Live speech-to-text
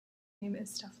My name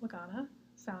is Steph Lagana,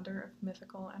 founder of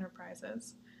Mythical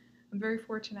Enterprises. I'm very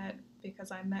fortunate because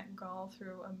I met Gull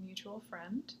through a mutual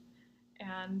friend,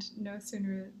 and no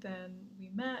sooner than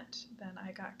we met than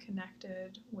I got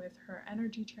connected with her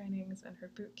energy trainings and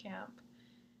her boot camp.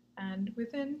 And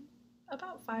within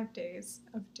about 5 days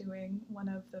of doing one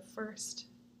of the first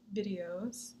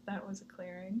videos that was a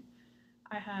clearing,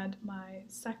 I had my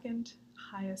second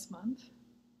highest month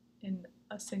in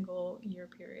a single year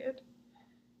period.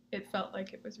 It felt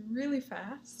like it was really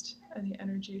fast, and the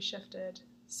energy shifted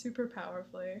super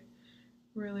powerfully,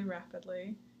 really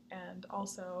rapidly, and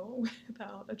also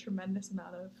without a tremendous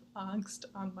amount of angst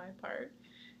on my part.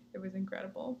 It was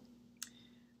incredible.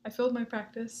 I filled my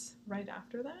practice right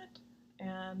after that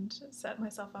and set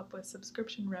myself up with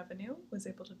subscription revenue, was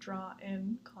able to draw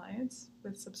in clients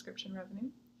with subscription revenue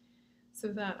so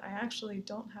that I actually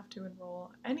don't have to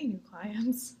enroll any new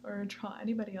clients or draw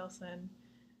anybody else in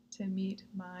to meet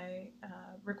my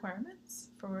requirements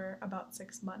for about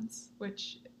 6 months,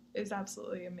 which is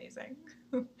absolutely amazing.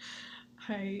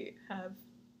 I have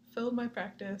filled my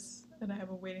practice and I have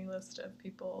a waiting list of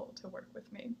people to work with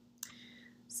me.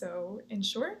 So, in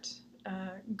short,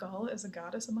 Gull is a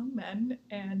goddess among men,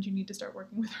 and you need to start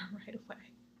working with her right away.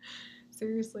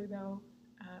 Seriously, though,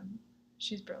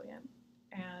 she's brilliant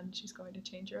and she's going to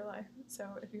change your life.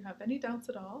 So, if you have any doubts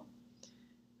at all,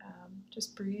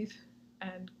 just breathe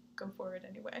and go for it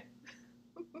anyway.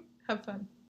 Have fun.